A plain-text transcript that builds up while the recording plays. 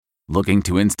Looking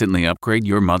to instantly upgrade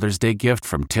your Mother's Day gift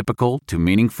from typical to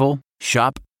meaningful?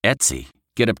 Shop Etsy.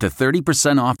 Get up to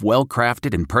 30% off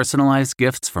well-crafted and personalized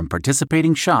gifts from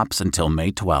participating shops until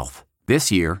May 12th. This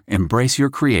year, embrace your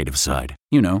creative side.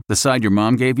 You know, the side your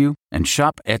mom gave you. And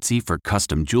shop Etsy for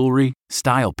custom jewelry,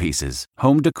 style pieces,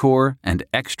 home decor, and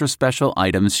extra special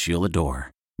items she'll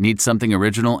adore. Need something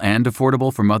original and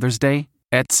affordable for Mother's Day?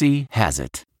 Etsy has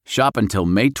it. Shop until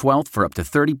May 12th for up to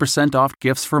 30% off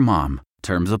gifts for mom.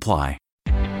 Terms apply.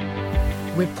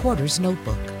 Reporter's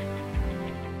Notebook.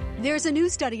 There's a new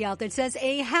study out that says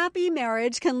a happy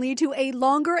marriage can lead to a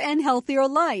longer and healthier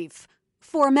life.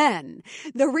 For men.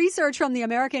 The research from the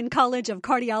American College of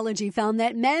Cardiology found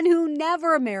that men who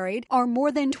never married are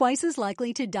more than twice as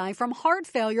likely to die from heart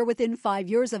failure within 5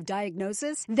 years of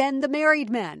diagnosis than the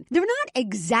married men. They're not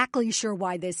exactly sure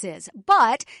why this is,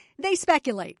 but they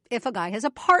speculate. If a guy has a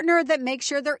partner that makes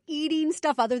sure they're eating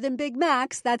stuff other than Big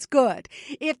Macs, that's good.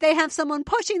 If they have someone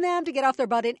pushing them to get off their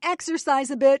butt and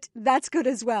exercise a bit, that's good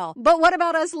as well. But what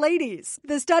about us ladies?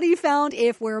 The study found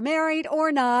if we're married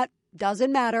or not,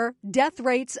 doesn't matter. Death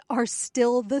rates are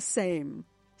still the same.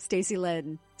 Stacey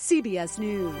Lynn, CBS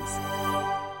News.